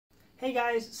Hey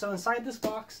guys, so inside this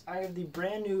box I have the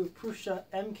brand new Prusa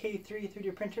MK3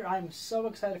 3D printer. I'm so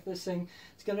excited for this thing.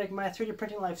 It's going to make my 3D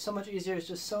printing life so much easier. It's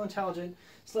just so intelligent.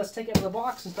 So let's take it out of the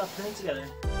box and start printing together.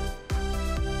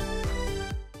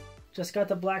 Just got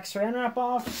the black saran wrap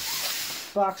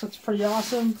off. Box looks pretty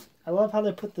awesome. I love how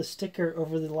they put the sticker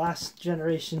over the last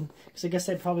generation, because I guess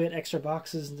they probably had extra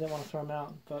boxes and didn't want to throw them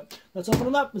out. But let's open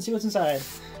them up and see what's inside.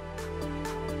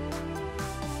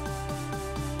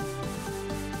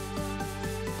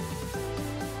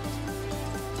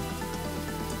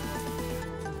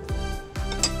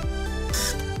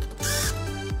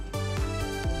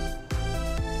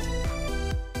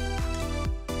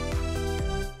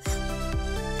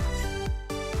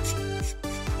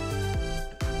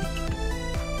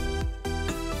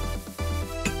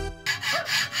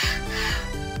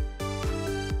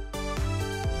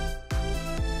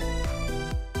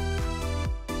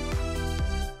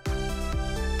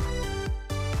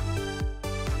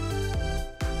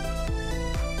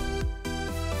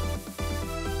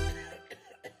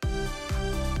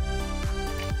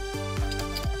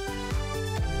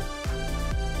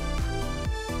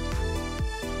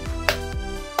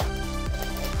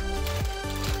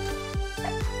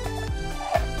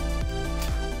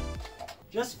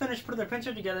 Just finished putting the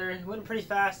printer together. It went pretty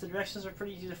fast. The directions are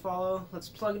pretty easy to follow. Let's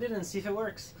plug it in and see if it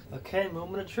works. Okay,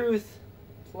 moment of truth.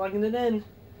 Plugging it in.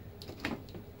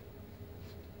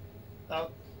 Oh,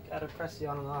 gotta press the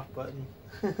on and off button.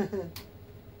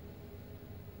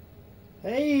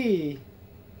 Hey!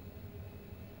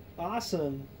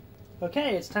 Awesome.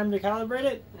 Okay, it's time to calibrate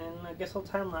it, and I guess I'll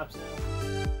time lapse now.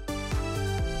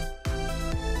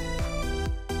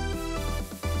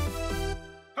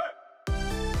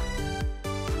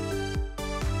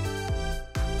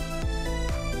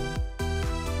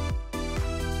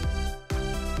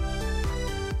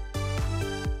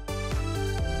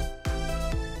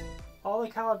 All the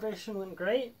calibration went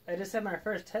great. I just had my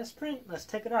first test print. Let's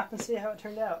take it off and see how it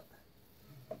turned out.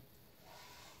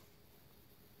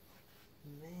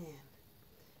 Man.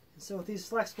 And so with these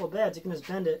flexible beds, you can just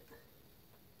bend it.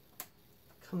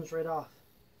 It comes right off.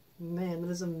 Man,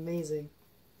 this is amazing.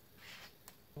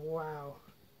 Wow.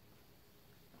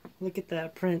 Look at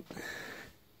that print.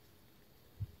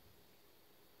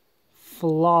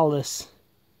 Flawless.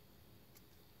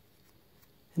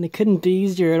 And it couldn't be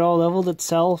easier. It all leveled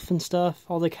itself and stuff.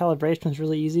 All the calibration was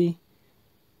really easy.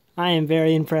 I am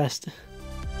very impressed.